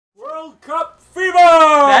World Cup fever!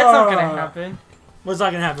 That's not gonna happen. What's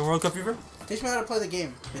not gonna happen? World Cup fever? Teach me how to play the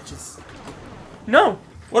game, bitches. No.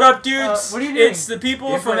 What up, dudes? What are you doing? It's the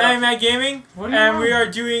people from Anime Gaming, and we are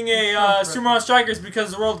doing a Sumo Strikers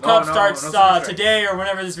because the World Cup starts today or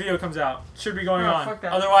whenever this video comes out. Should be going on.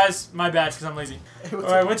 Otherwise, my bad because I'm lazy.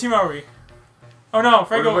 Alright, what team are we? Oh no,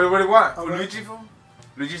 Franco. What do you want? Luigi?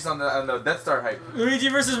 Luigi's on the Death Star hype. Luigi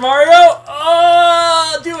versus Mario?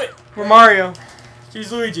 Oh, do it! For Mario. Choose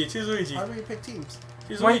Luigi. Choose Luigi. How do we pick teams?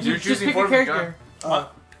 Choose Luigi. You're just pick a character.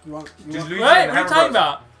 What? Choose Luigi. What are you talking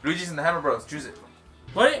about? Luigi's in the Hammer Bros. Choose it.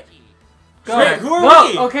 What? Go. Wait, who are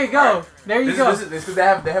we? Okay, go. There you go. This is they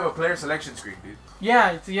have a player selection screen, dude.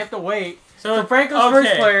 Yeah, so you have to wait. So Franco's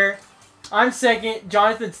first player. I'm second.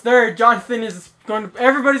 Jonathan's third. Jonathan is going.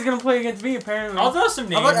 Everybody's gonna play against me apparently. I'll throw some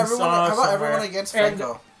names. How about everyone against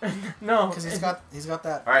Franco? No, because he's got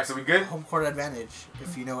that. All right, so we good? Home court advantage,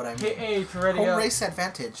 if you know what I mean. Hit A to ready home up. race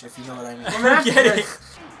advantage, if you know what I mean. I'm kidding.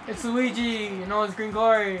 It's Luigi and all his green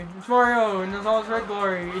glory. It's Mario and all his red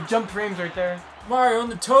glory. It jumped frames right there. Mario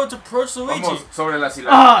and the Toads approach Luigi.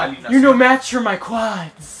 You no match for my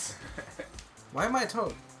quads. Why am I a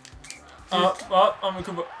toad? I'm a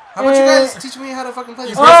Koopa. How about you guys teach me how to fucking play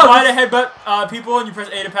this? You press Y to headbutt people and you press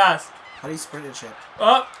A to pass. How do you sprint and shit?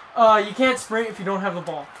 You can't sprint if you don't have the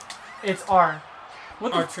ball. It's R.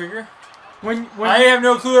 What the trigger? When I have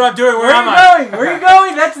no clue what I'm doing. Where am I? Where are you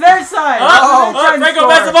going? That's their side. Franco,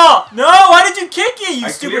 pass the ball. No, why did you kick it, you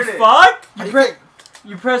stupid fuck?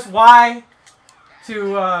 You press Y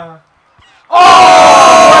to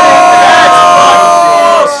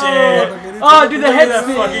Oh shit! Oh, do the head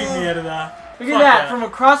spin. Look at that from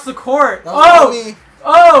across the court.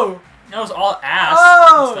 Oh! That was all ass.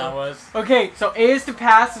 Oh! That was. Okay, so A is to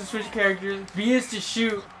pass and switch characters. B is to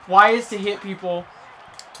shoot. Y is to hit people.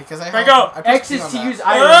 Because I Franco. X is to use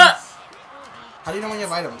items. How do you know when you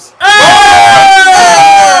have items? Hey!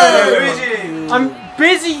 I'm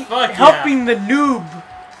busy helping the noob.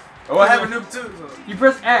 Oh, I have a noob too. You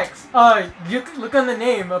press X. You look on the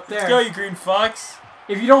name up there. Let's go, you green fucks.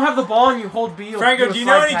 If you don't have the ball and you hold B, Franco, do you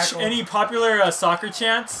know any popular soccer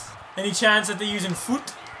chants? Any chants that they use in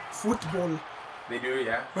football? They do,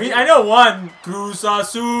 yeah. I know one. Cruz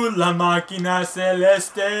Azul, la máquina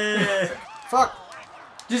celeste. Fuck.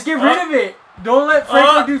 Just get rid of it. Don't let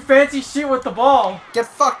Franco do fancy shit with the ball. Get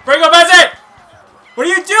fucked. Franco, pass it. What are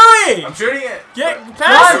you doing? I'm shooting it. Get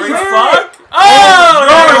past it, you fuck. Oh,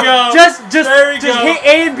 there we go. Just hit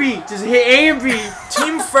A and B. Just hit A and B.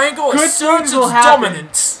 Team Franco asserts its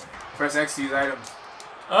dominance. Press X to use items.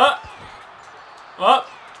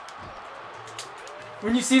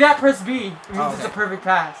 When you see that, press B. It means it's a perfect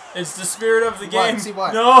pass. It's the spirit of the game. See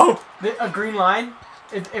what? No. A green line.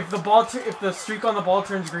 If the streak on the ball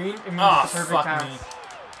turns green, it means it's a perfect pass. Me.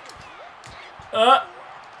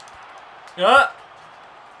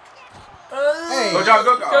 Hey. Go, John,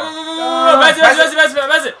 go.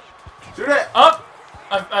 Pass it. Shoot it. Up.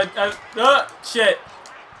 Shit.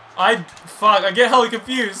 I get hella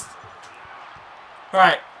confused.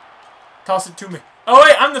 Alright. Toss it to me. Oh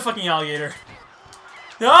wait, I'm the fucking alligator.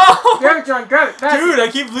 No! Grab it, John, grab it. Dude, I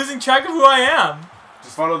keep losing track of who I am.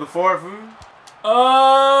 Just follow the four, food.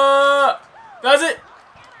 That's it.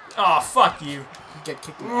 Oh, fuck you. Get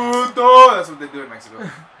kicked in the ass. ass. That's what they do in Mexico.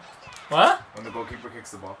 What? When the goalkeeper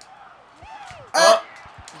kicks the ball.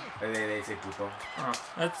 They say puto.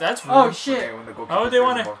 That's rude. Oh shit. Okay, when the goalkeeper How would they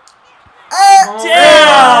want to?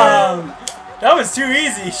 Damn! That was too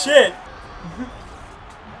easy. Shit.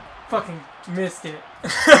 Fucking missed it.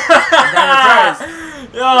 Shoot it,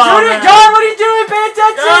 John! What are you doing? Pay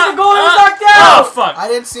attention! The goal is knocked out! Oh, fuck. I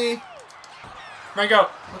didn't see. Franco.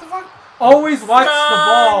 What the fuck? Always watch the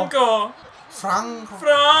ball.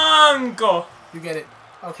 Franco. You get it.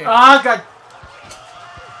 Okay. Ah, God.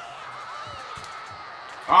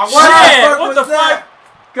 Shit! What the fuck?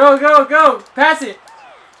 Go. Pass it.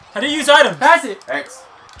 How do you use items? Pass it. X.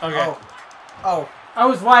 Okay. Oh. I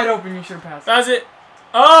was wide open. You should have passed it. Pass it.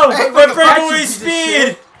 Oh, hey, but Franco waste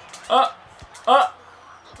speed. Oh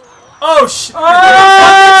shit! Oh!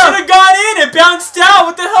 It should have gone in. It bounced out.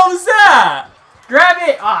 What the hell was that? Grab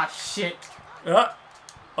it. Ah, shit. No,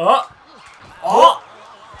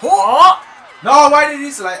 why did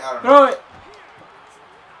he slide? I don't know. Throw it.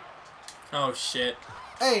 Oh shit!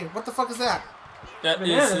 Hey, what the fuck is that? That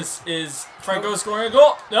is Franco scoring a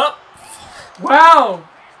goal. Nope. Wow.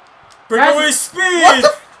 Franco waste speed. What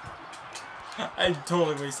the? I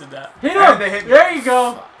totally wasted that. Hit him. There you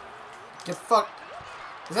go. Get fucked.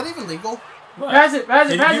 Is that even legal? What? Pass it.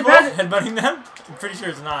 Headbutting them? I'm pretty sure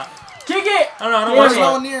it's not. Kick it. I don't watch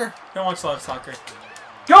no one near. Don't watch a lot of soccer.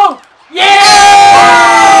 Go. Yeah!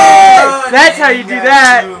 That's how you do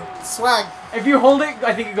that. Swag. If you hold it,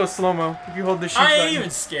 I think it goes slow-mo. If you hold the shoot I button. ain't even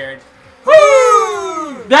scared.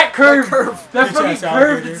 Woo! That curve. That Bitch fucking ass curve.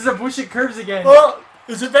 alligator. This is a bullshit curves again. Well,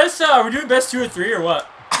 is it best? Are we doing best 2 or 3 or what?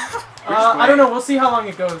 I don't know. We'll see how long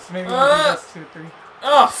it goes. Maybe we'll do best 2 or 3.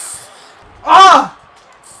 Oh. Ah!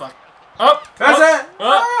 Fuck. Up. That's up, it. Up.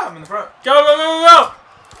 Ah, I'm in the front. Go, go, go, go, go.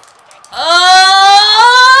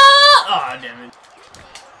 Oh, damn it.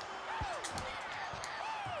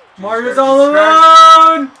 Mario's all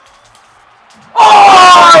alone.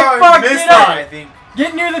 Oh, I fucked missed it up. I think.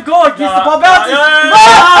 Get near the goal in case the ball no, bounces. no, no, no,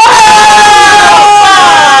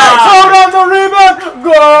 Hold on the rebound.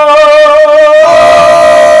 Goal!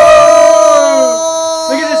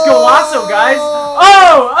 Look at this golazo, guys.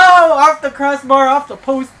 Oh, off the crossbar, off the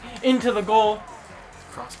post, into the goal.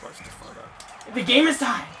 Crossbar's the fuck up. The game is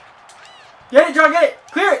tied. Get it, John, get it.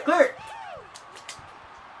 Clear it, clear it.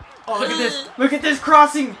 Oh, look at this. Look at this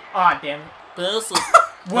crossing. Ah, damn it.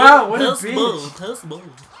 Wow, what a bitch.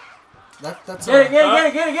 That's Get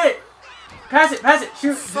it. Pass it.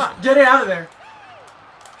 Shoot. Fuck. Get it out of there.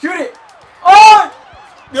 Shoot it. Oh!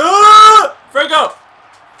 Franco!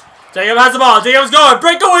 Jacob has the ball. Jacob's going.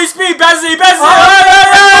 Franco with speed. Pass it.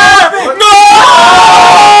 Oh, No!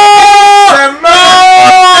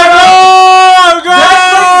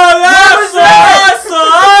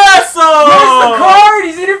 Where's the card?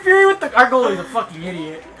 He's interfering with the... Our goalie's a fucking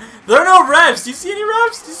idiot. There are no refs. Do you see any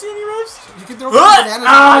refs? You can throw bananas.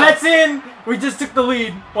 Ah, that's in. We just took the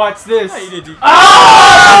lead. Watch this. Yeah, you did, dude. Oh!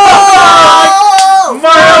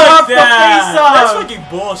 Fuck off the that. face-off. That's fucking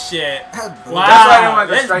bullshit. Wow, That's why I don't want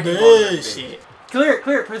the that's striking ball. bullshit. Clear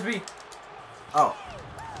it. Press B. Oh.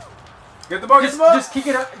 Get the ball. Just kick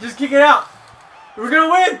it out. We're gonna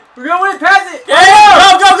win. Pass it.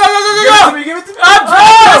 Yeah, go. Give it to me. I'm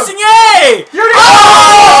pressing A. You're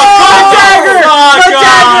Oh, the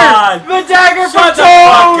dagger. The dagger for Shut the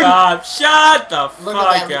fuck up. Shut the Look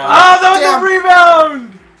fuck at that. up. Oh, that was a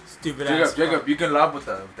rebound. Stupid ass. Jacob, you can lob with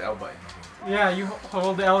the L button. Yeah, you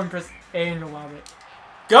hold the L and press A and you'll lob it.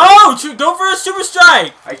 Go for a super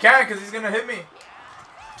strike. I can't because he's gonna hit me.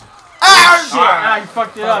 Ah, you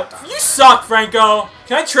fucked it up. You suck, Franco.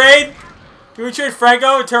 Can I trade? Can we trade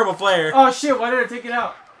Franco? A terrible player. Oh shit! Why did I take it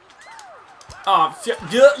out? Oh, shit.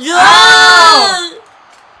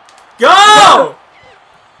 Go!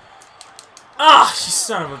 Ah, you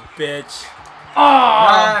son of a bitch.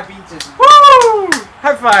 Oh! Beaches. Woo!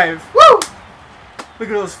 High five! Woo! Look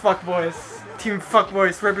at those fuckboys. Team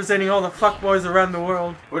fuckboys representing all the fuckboys around the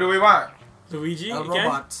world. What do we want? Luigi again?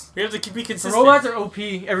 Robots. We have to be The consistent. robots are OP.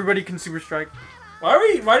 Everybody can super strike.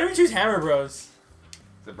 Why do we choose Hammer Bros?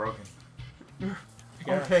 They're broken.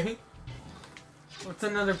 Okay. What's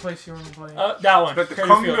another place you want to play? That one. But the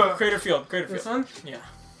Crater Field. This one? Yeah.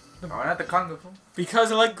 Oh, not the Congo.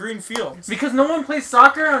 Because I like green fields. Because no one plays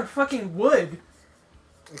soccer on fucking wood.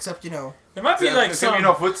 Except, you know. There might be like some. You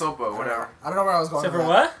know futsal, but whatever. I don't know where I was going. Except with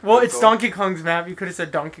for that. what? Well, it's Donkey Kong's map. You could have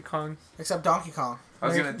said Donkey Kong. Except Donkey Kong. I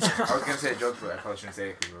was gonna say a joke, but I probably shouldn't say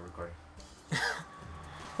it because we're recording.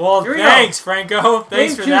 Well, Here we thanks, Franco.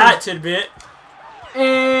 Thanks for GameCube. that tidbit.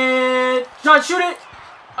 And John, shoot it.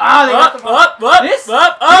 Ah, they got the ball. Up, This pitch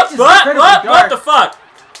is incredibly what dark. the fuck?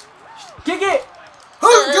 Kick it.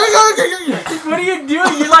 What What are you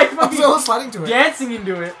doing? You're like I'm fucking still sliding to it. dancing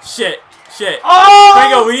into it. Shit. Oh!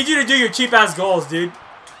 Franco, we need you to do your cheap ass goals, dude.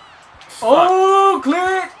 Oh,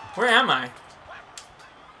 clear it. Where am I?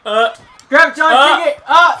 Grab John, kick it.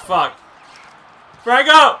 Fuck.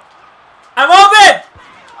 Franco! I'm open!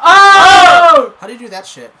 Oh! How do you do that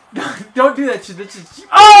shit? Don't do that shit. That's just cheap.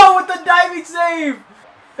 Oh, with the diving save.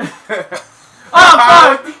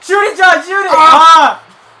 Fuck. Shoot it, John. Shoot it.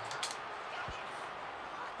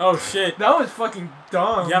 Oh shit. That was fucking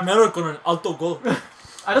dumb. Ya mero con el alto gol.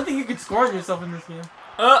 I don't think you could score on yourself in this game.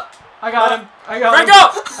 I got him. Franco!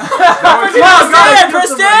 Got it.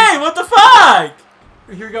 Press A! What the fuck?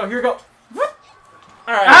 Here we go. What?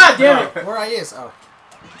 Alright. Damn it. Where I is? Oh.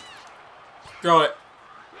 Throw it.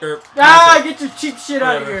 Get your cheap shit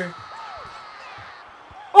out of here.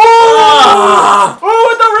 Oh!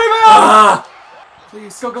 With the rebound!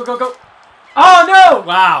 Please. Go. Oh no!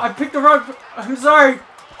 Wow. I picked the wrong. I'm sorry.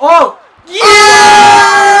 Oh! Yeah!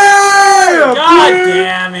 God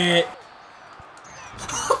damn it.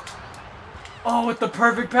 Oh, with the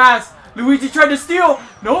perfect pass. Luigi tried to steal.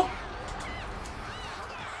 Nope.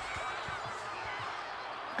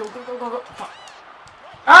 Go. Fuck.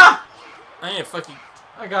 Ah! I need a fucking...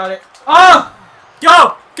 I got it. Ah!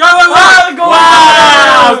 Go! the goal!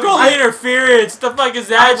 Wow! Goal interference! What the fuck is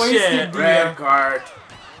that I wasted shit? the- Red card.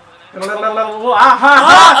 Our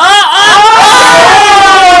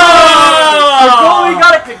goalie got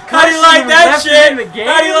got a concussion. How do you like that shit? In the game?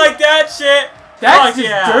 How do you like that shit? That's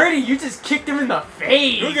just dirty. You just kicked him in the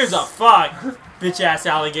face. Who gives a fuck? Bitch ass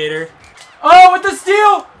alligator. Oh, with the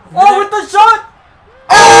steal. Oh, with the shot.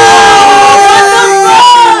 Oh! What the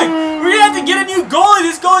fuck? We're gonna have to get a new goalie.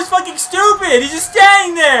 This goalie's fucking stupid. He's just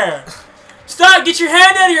standing there. Stop. Get your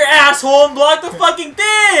hand out of your asshole and block the fucking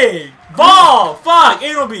thing. Ball. Fuck.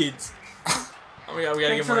 Anal beads. Oh my god, we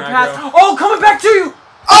gotta get more aggro. Oh, coming back to you.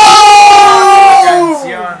 Oh!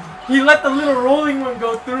 He let the little rolling one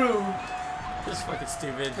go through. This is fucking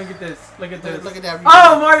stupid. Look at this. Look at this. Look at that.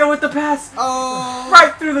 Oh, Mario with the pass. Oh.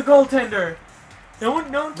 Right through the goaltender. No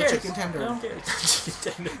one cares. Chicken tender. No one cares.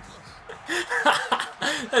 Chicken tender.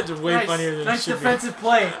 That's way funnier than nice it should defensive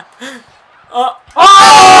play. Oh!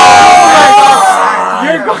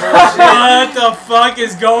 You're what the fuck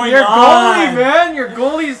is going Your on? goalie, man. Your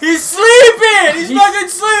goalie's... He's sleeping! He's fucking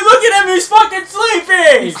sleeping! Look at him! He's fucking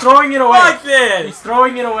sleeping! He's throwing it away. Fuck this! He's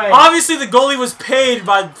throwing it away. Obviously the goalie was paid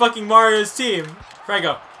by fucking Mario's team.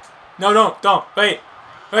 Franco. No, don't. Wait.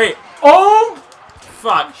 Oh!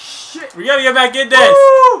 Fuck. Shit. We gotta get back in this.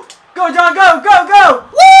 Woo! Go, John, go! Woo!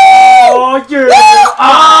 Oh, yeah!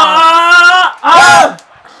 Woo!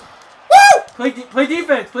 Woo! Play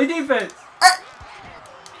defense!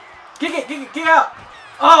 Kick it out!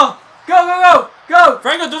 Oh! Go!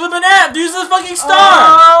 Franco, do the banana! Use the fucking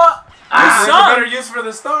star! There's a better use for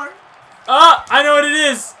the star. I know what it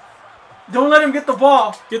is. Don't let him get the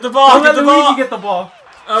ball. Get the ball. Don't let Luigi get the ball.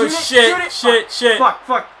 Oh, shit.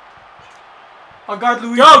 Fuck. I'll guard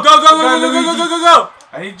Luigi. Go.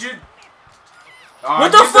 I need you.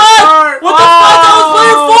 What the fuck? What the fuck? I was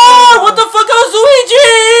playing forward. What the fuck? I was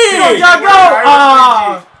Luigi. Go.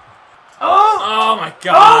 Oh my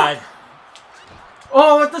god.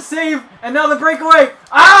 Oh, what the save. And now the breakaway.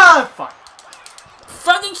 Fuck.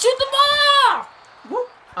 Fucking shoot the ball. Whoop.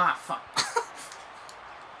 Fuck.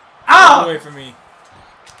 Get away from me.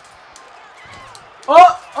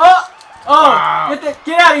 Wow.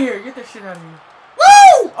 Get out of here. Get that shit out of here.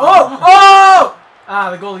 Woo! Oh!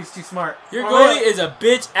 The goalie's too smart. Your goalie is a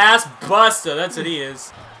bitch ass buster. That's what he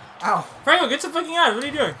is. Ow. Franco, get some fucking out. What are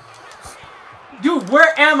you doing? Dude,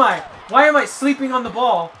 where am I? Why am I sleeping on the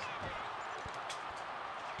ball?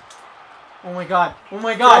 Oh my god. Go. He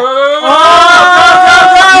Got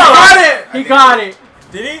it! He got it.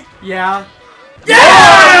 Did he? Yeah.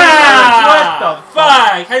 Yeah! What the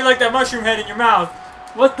fuck? How you like that mushroom head in your mouth?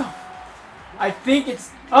 What the? I think it's...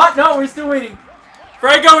 Oh, no, we're still waiting.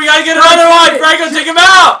 Franco, we gotta get another one! Franco, take him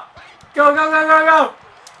out! Go.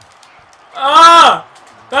 Oh!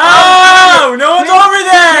 No one's over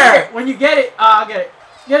there! When you get it, I'll get it.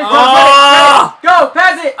 Get it, Oh! go,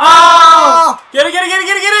 pass it! Oh! Get it!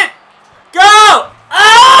 Go! Oh!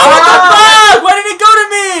 What the fuck? Why did it go to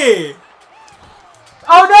me?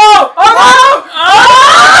 Oh no!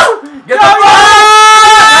 Oh! Get the ball!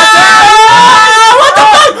 What the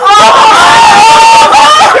fuck?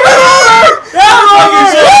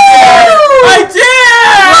 I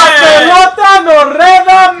did! La pelota no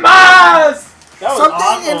reda más!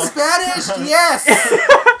 Something in Spanish? Yes!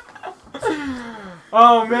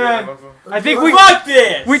 Oh man. I think Fuck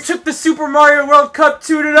this! we took the Super Mario World Cup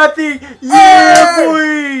 2-0. Yeah,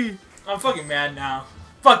 boy! I'm fucking mad now.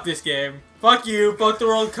 Fuck this game. Fuck you. Fuck the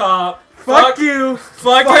World Cup. Fuck you.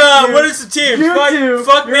 Fuck you. what is the team? You too.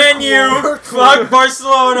 Fuck You're Man cool. U. You're Fuck cool.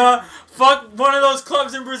 Barcelona. Fuck one of those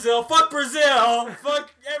clubs in Brazil. Fuck Brazil.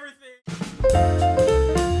 Fuck everything.